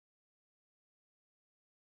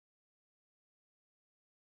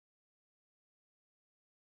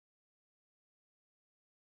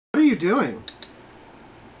you doing?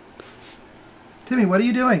 Timmy, what are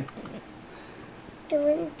you doing?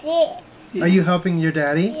 Doing this. Are you helping your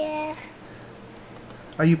daddy? Yeah.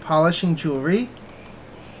 Are you polishing jewelry?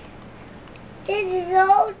 This is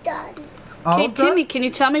all done. All Okay, done? Timmy, can you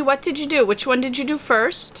tell me what did you do? Which one did you do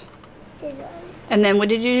first? This one. And then what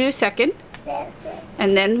did you do second? This one.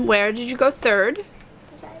 And then where did you go third?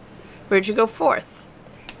 This one. Where'd you go fourth?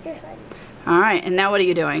 This one. Alright, and now what are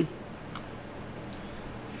you doing?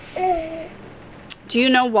 Do you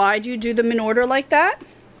know why you do them in order like that?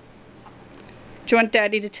 Do you want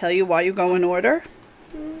Daddy to tell you why you go in order?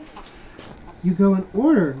 You go in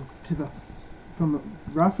order from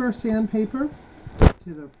rougher sandpaper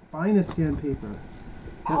to the finest sandpaper.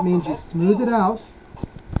 That means you smooth it out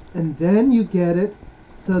and then you get it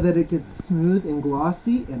so that it gets smooth and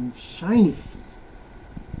glossy and shiny.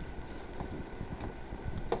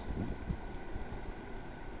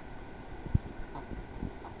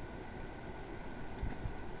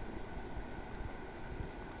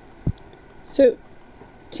 So,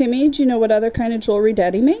 Timmy, do you know what other kind of jewelry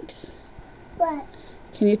Daddy makes? What?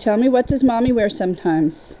 Can you tell me, what does Mommy wear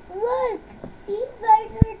sometimes? Look, these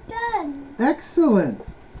birds are done. Excellent!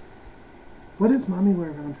 What does Mommy wear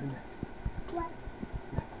around her neck? What?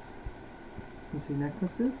 You see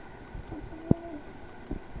necklaces?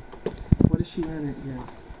 What does she wear in her ears?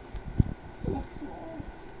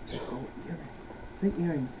 Oh, earrings. Say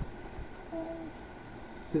earrings.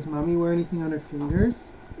 Does Mommy wear anything on her fingers?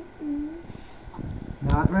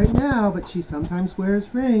 Not right now, but she sometimes wears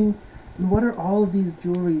rings. And what are all of these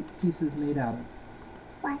jewelry pieces made out of?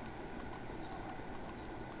 What?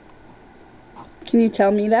 Can you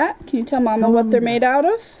tell me that? Can you tell Mama Tell what Mommy they're that. made out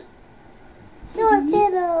of? Door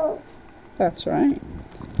panels. That's right.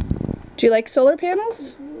 Do you like solar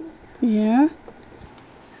panels? Yeah.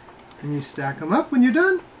 And you stack them up when you're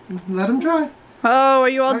done. Let them dry. Oh, are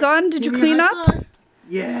you all done? Did you Give me a clean high up? five.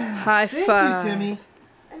 Yeah. High Thank five. you, Timmy.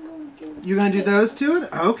 I'm going to do. You're going to do those too?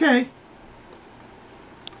 Okay.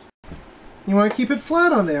 You want to keep it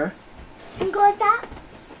flat on there. I'm going that.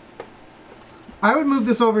 I would move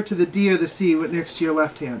this over to the D or the C next to your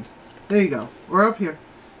left hand. There you go. Or up here.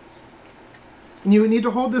 And you would need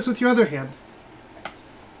to hold this with your other hand.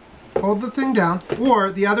 Hold the thing down.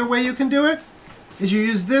 Or the other way you can do it is you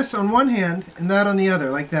use this on one hand and that on the other,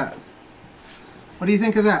 like that. What do you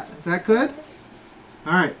think of that? Is that good?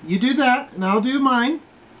 Alright, you do that and I'll do mine.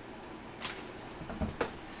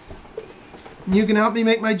 And you can help me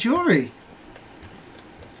make my jewelry.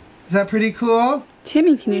 Is that pretty cool?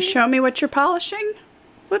 Timmy, can you show me what you're polishing?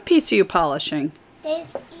 What piece are you polishing?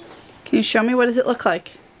 This piece. Can you show me, what does it look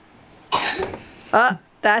like?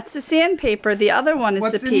 That's the sandpaper. The other one is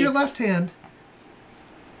What's the in piece. your left hand?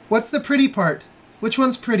 What's the pretty part? Which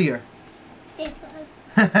one's prettier? This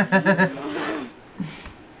one.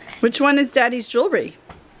 Which one is Daddy's jewelry?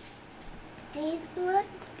 This one.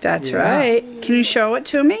 That's Yeah. right. Can you show it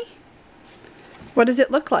to me? What does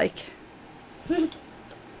it look like? Do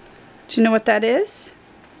you know what that is?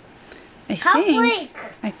 Cufflink.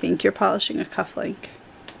 I think you're polishing a cufflink.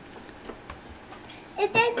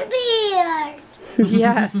 It disappeared.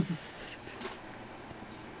 Yes.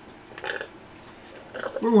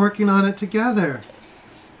 We're working on it together.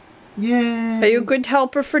 Yay! Are you a good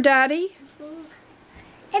helper for Daddy?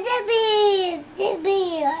 It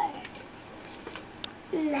disappeared.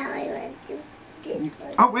 Now I want to do this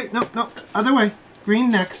one. Oh, wait, no, other way. Green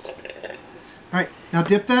next. Alright, now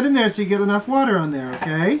dip that in there so you get enough water on there,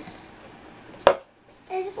 okay?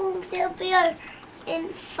 It's going to disappear in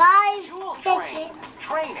 5 seconds.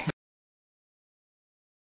 Training.